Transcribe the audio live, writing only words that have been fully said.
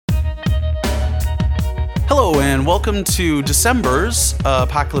Hello and welcome to December's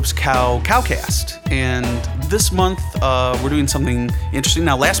Apocalypse Cowcast. And this month we're doing something interesting.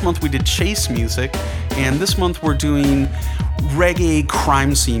 Now last month we did chase music, and this month we're doing reggae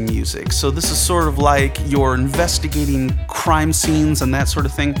crime scene music. So this is sort of like you're investigating crime scenes and that sort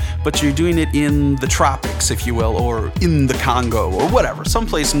of thing, but you're doing it in the tropics, if you will, or in the Congo or whatever,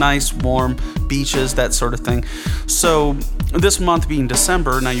 someplace nice, warm, beaches, that sort of thing. So this month being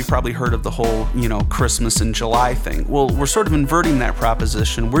December, now you've probably heard of the whole, Christmas in July thing. Well, we're sort of inverting that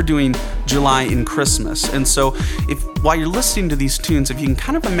proposition. We're doing July in Christmas. And so while you're listening to these tunes, if you can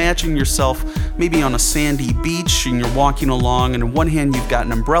kind of imagine yourself maybe on a sandy beach and you're walking along, and on one hand you've got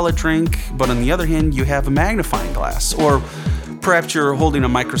an umbrella drink, but on the other hand you have a magnifying glass, or perhaps you're holding a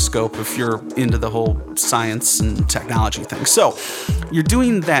microscope if you're into the whole science and technology thing. So you're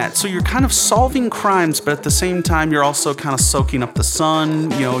doing that. So you're kind of solving crimes, but at the same time, you're also kind of soaking up the sun.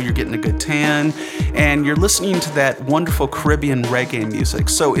 You're getting a good tan, and you're listening to that wonderful Caribbean reggae music.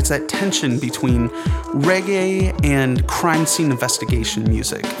 So it's that tension between reggae and crime scene investigation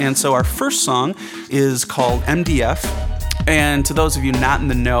music. And so our first song is called MDF. And to those of you not in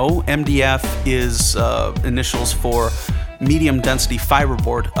the know, MDF is initials for medium density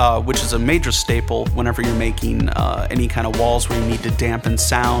fiberboard, which is a major staple whenever you're making any kind of walls where you need to dampen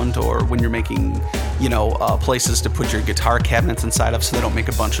sound, or when you're making, places to put your guitar cabinets inside of so they don't make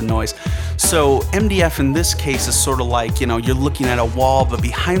a bunch of noise. So MDF in this case is sort of like, you're looking at a wall, but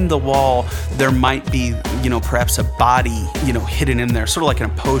behind the wall there might be, perhaps a body, hidden in there, sort of like in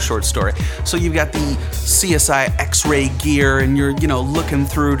a Poe short story. So you've got the CSI X-ray gear, and you're, looking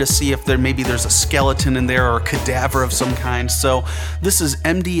through to see if there's a skeleton in there or a cadaver of some kind. So this is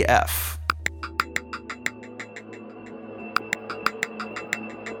MDF.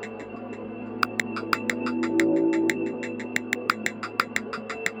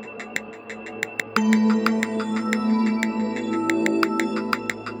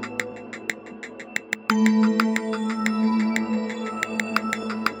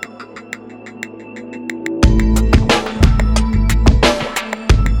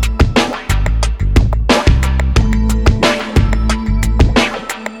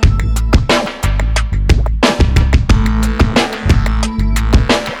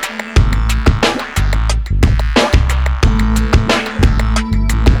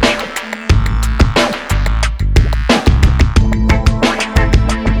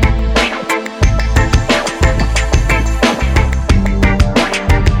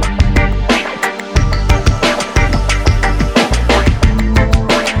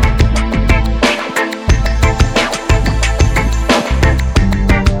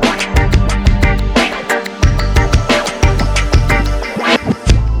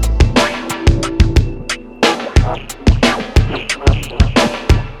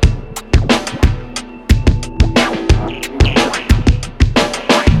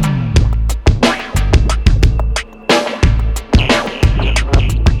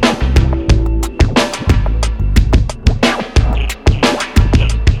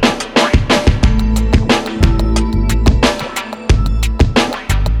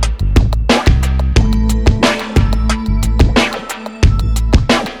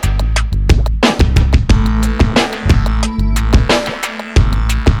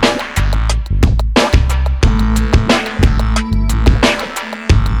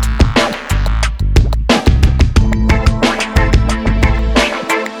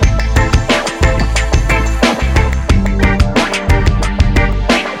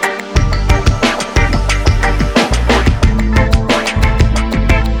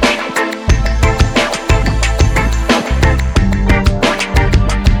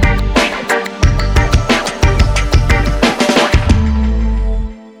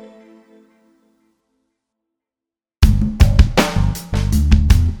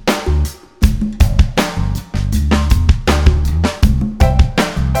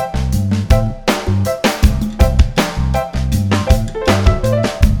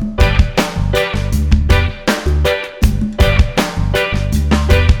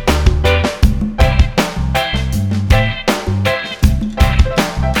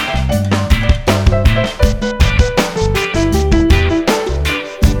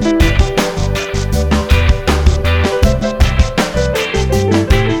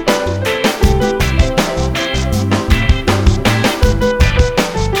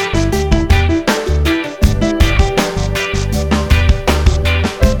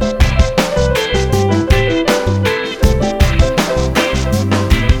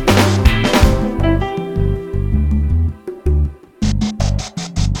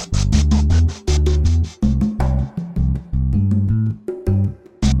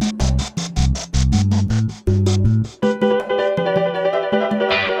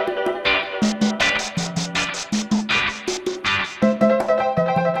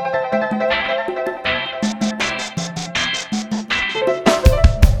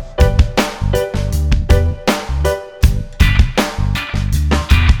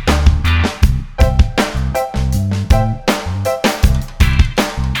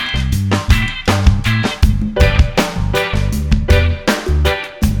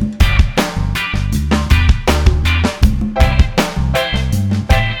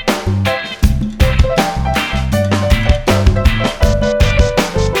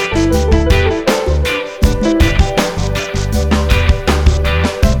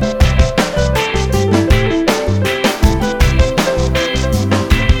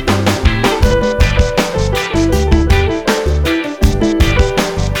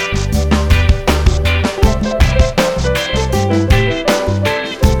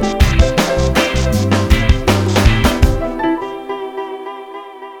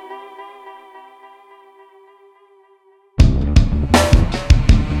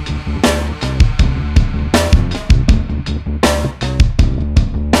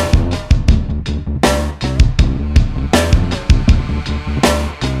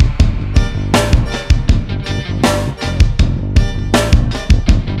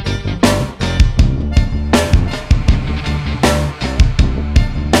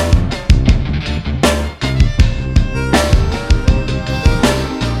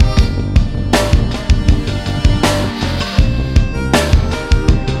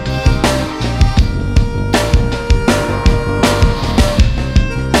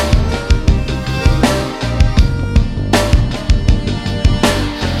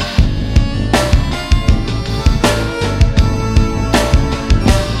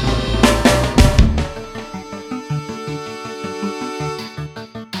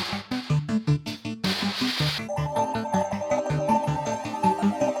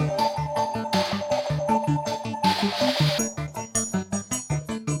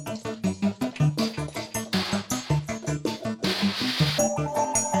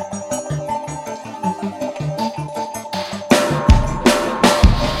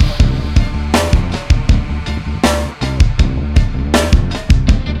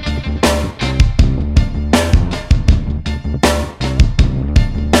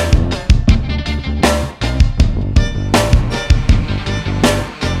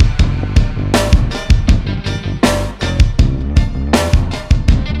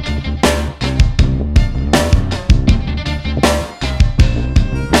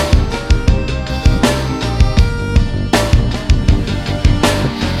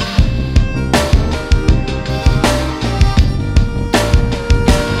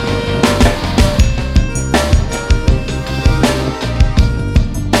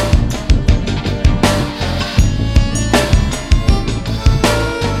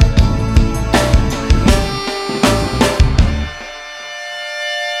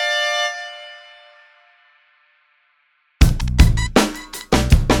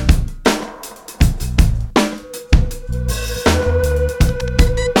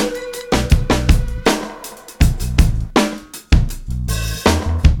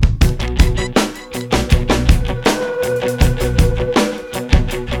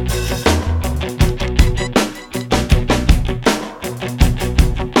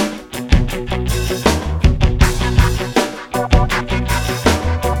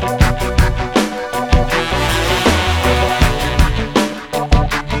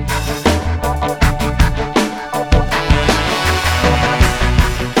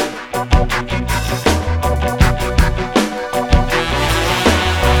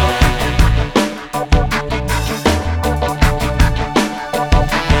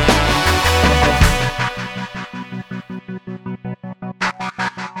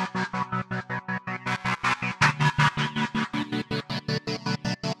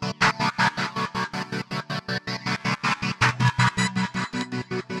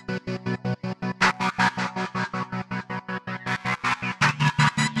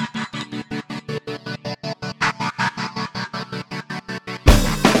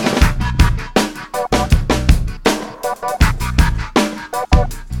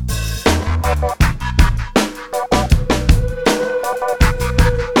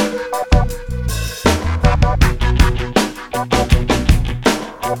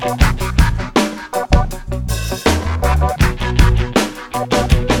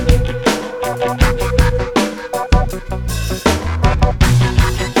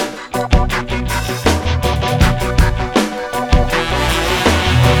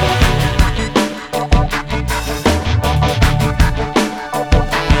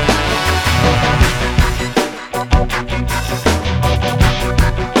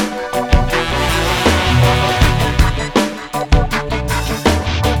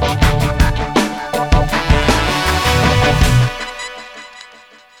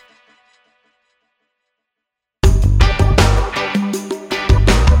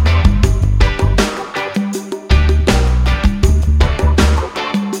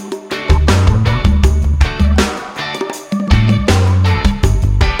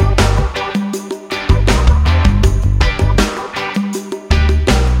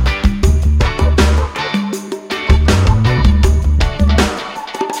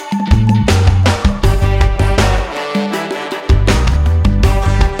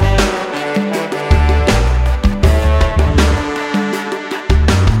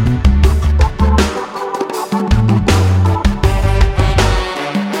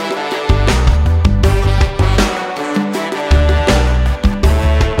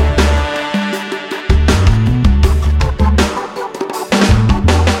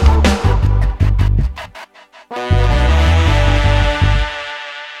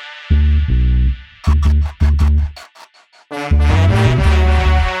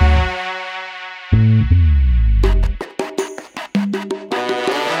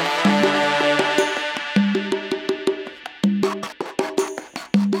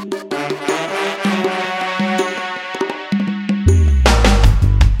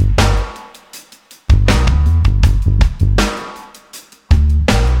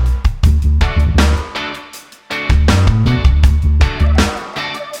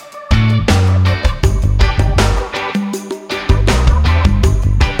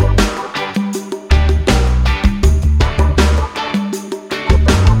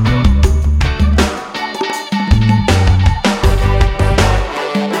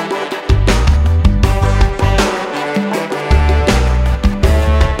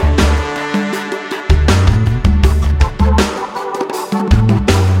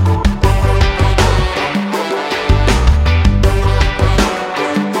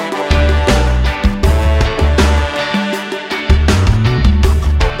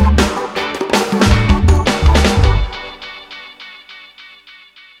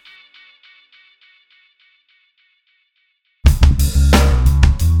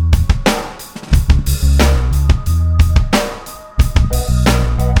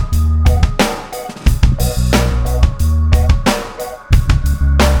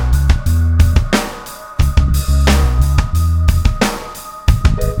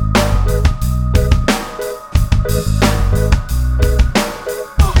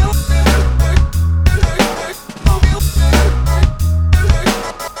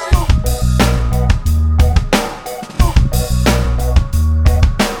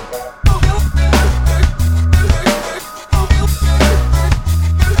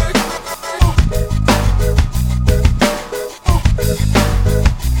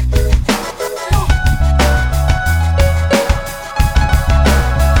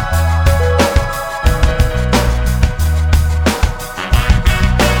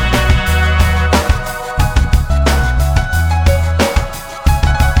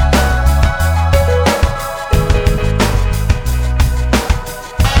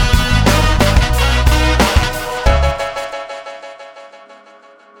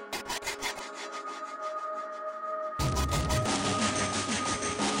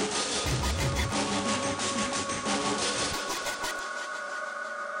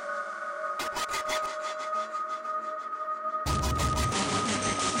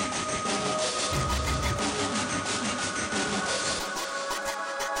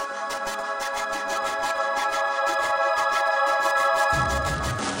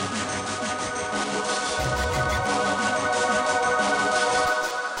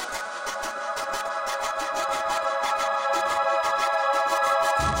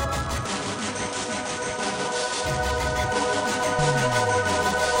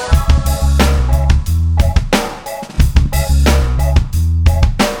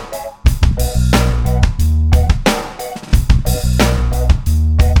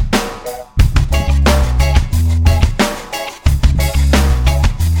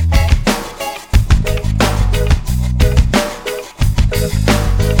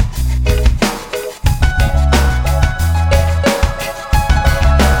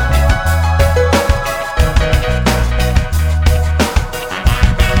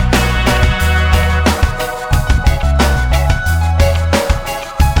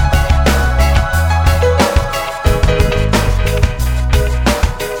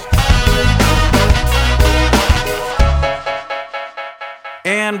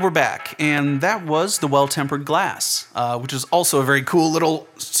 back, and that was The Well-Tempered Glass, which is also a very cool little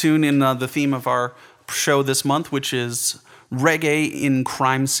tune in the theme of our show this month, which is reggae in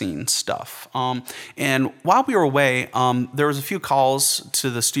crime scene stuff. And while we were away, there was a few calls to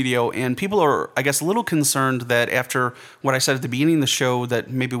the studio, and people are, I guess, a little concerned that after what I said at the beginning of the show,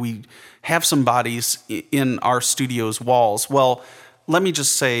 that maybe we have some bodies in our studio's walls. Well, let me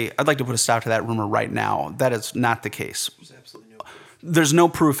just say, I'd like to put a stop to that rumor right now. That is not the case. There's absolutely no proof. There's no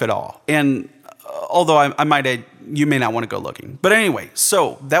proof at all. And although I might add, you may not want to go looking. But anyway,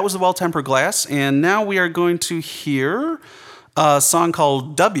 so that was The Well-Tempered Glass, and now we are going to hear a song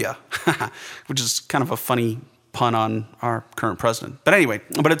called W, which is kind of a funny pun on our current president. But anyway,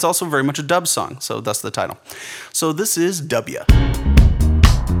 but it's also very much a dub song, so that's the title. So this is W.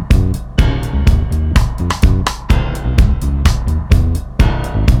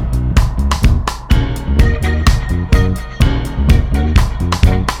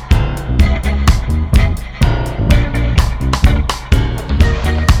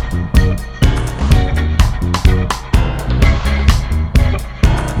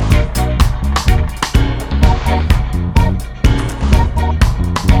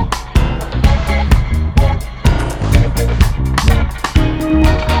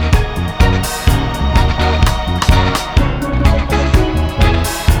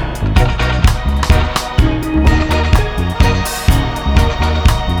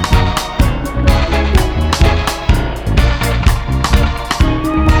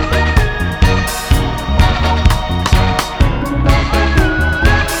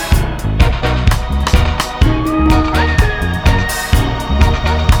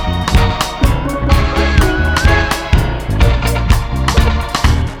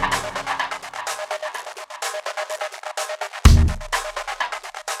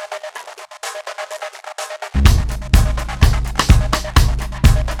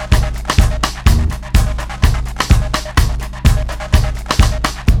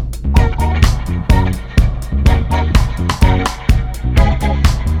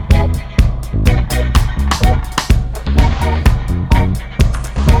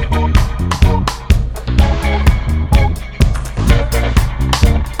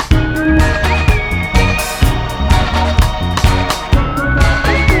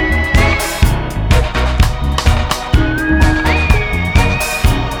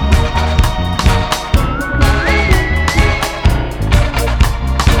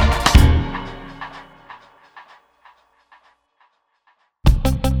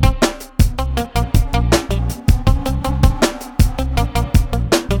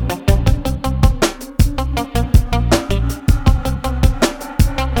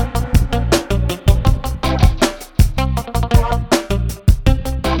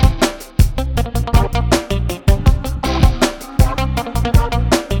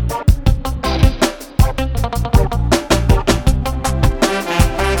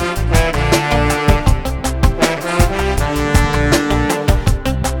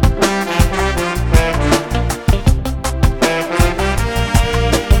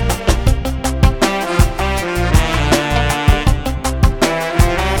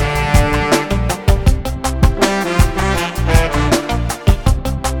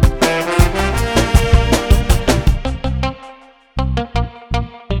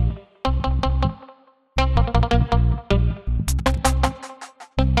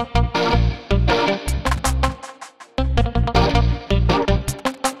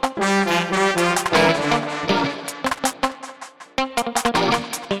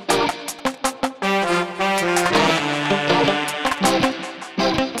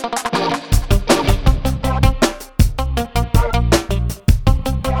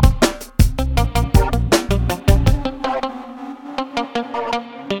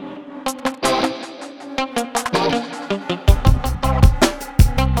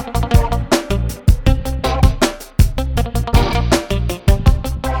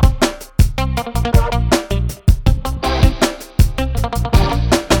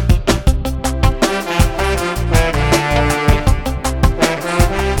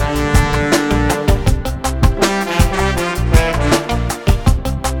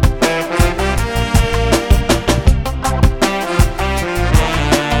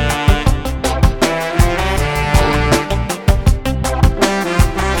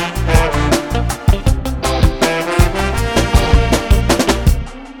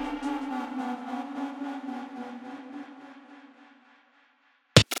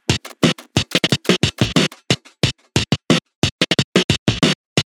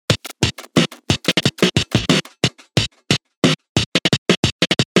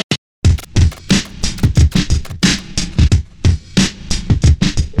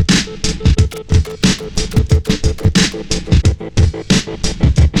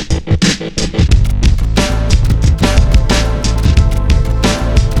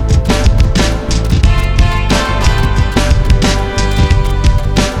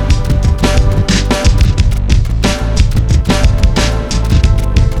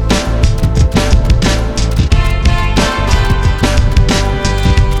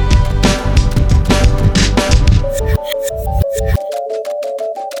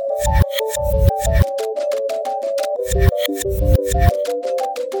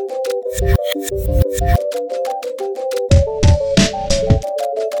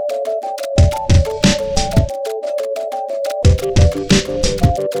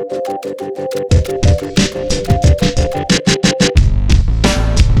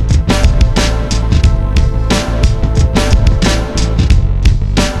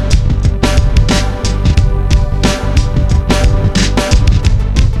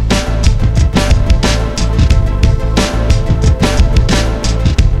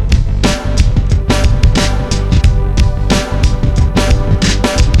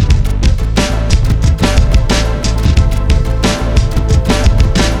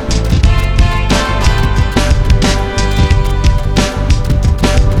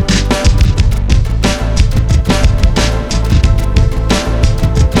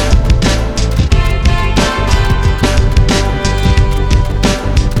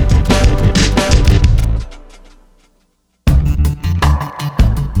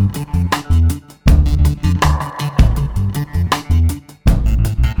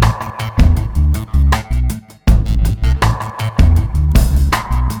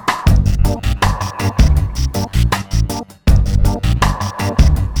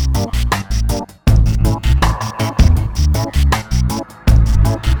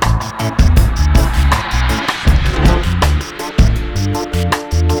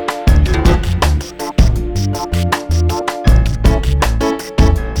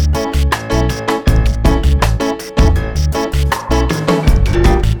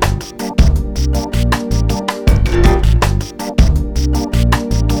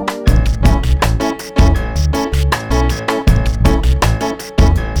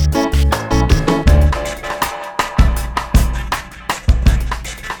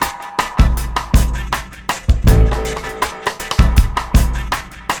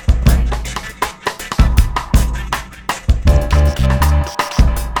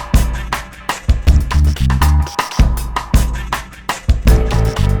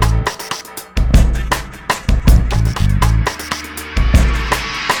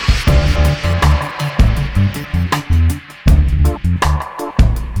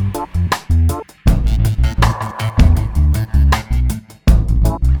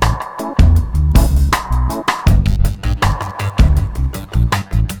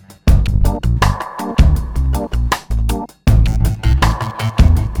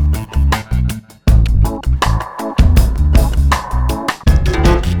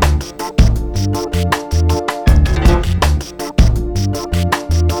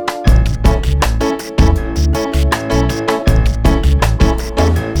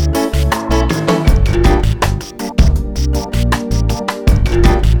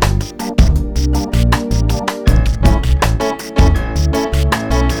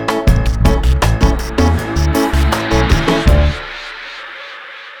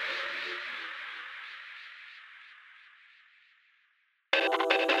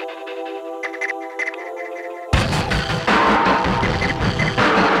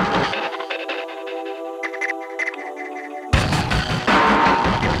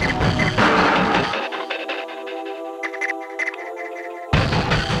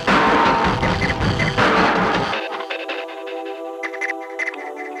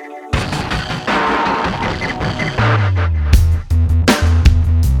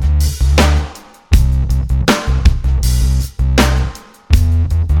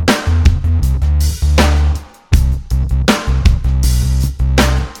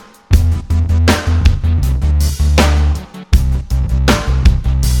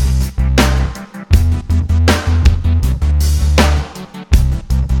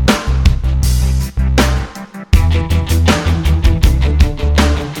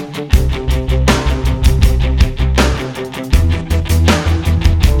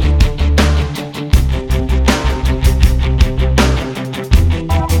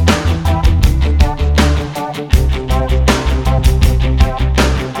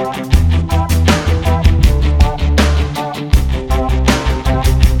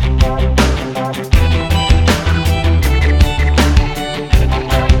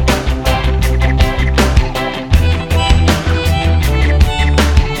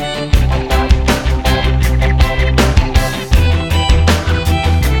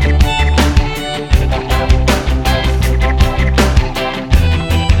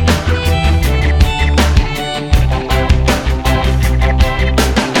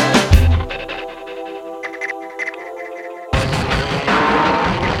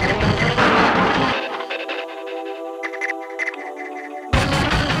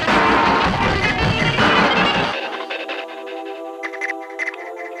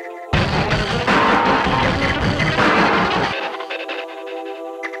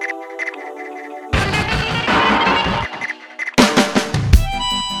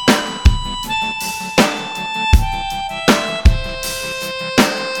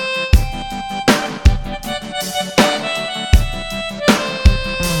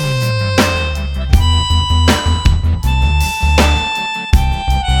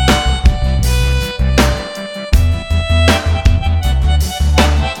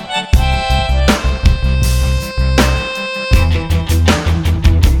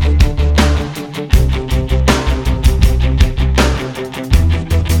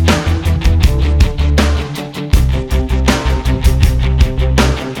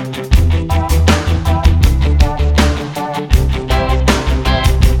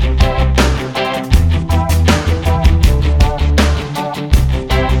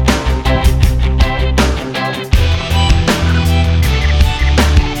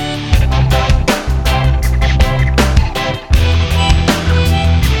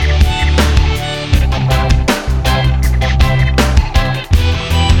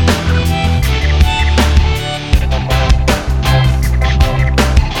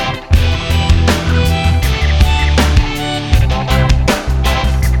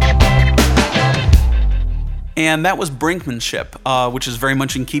 And that was Brinkmanship, which is very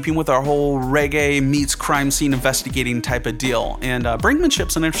much in keeping with our whole reggae meets crime scene investigating type of deal. And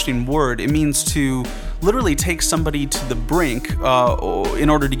Brinkmanship's an interesting word. It means to literally take somebody to the brink in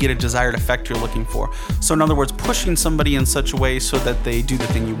order to get a desired effect you're looking for. So in other words, pushing somebody in such a way so that they do the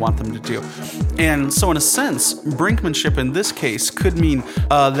thing you want them to do. And so in a sense, Brinkmanship in this case could mean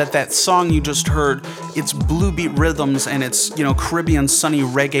that song you just heard, its blue beat rhythms and its Caribbean sunny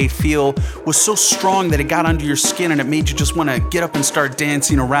reggae feel was so strong that it got under your skin and it made you just want to get up and start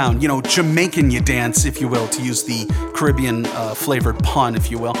dancing around. Jamaican you dance, if you will, to use the Caribbean flavored pun,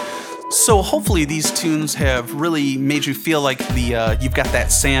 if you will. So hopefully these tunes have really made you feel like you've got that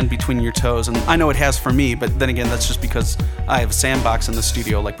sand between your toes. And I know it has for me, but then again, that's just because I have a sandbox in the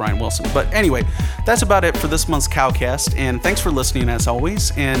studio like Brian Wilson. But anyway, that's about it for this month's Cowcast. And thanks for listening as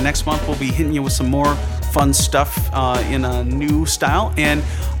always. And next month we'll be hitting you with some more fun stuff in a new style. And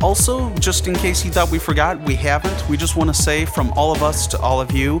also, just in case you thought we forgot, we haven't. We just want to say from all of us to all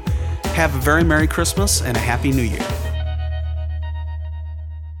of you, have a very Merry Christmas and a Happy New Year.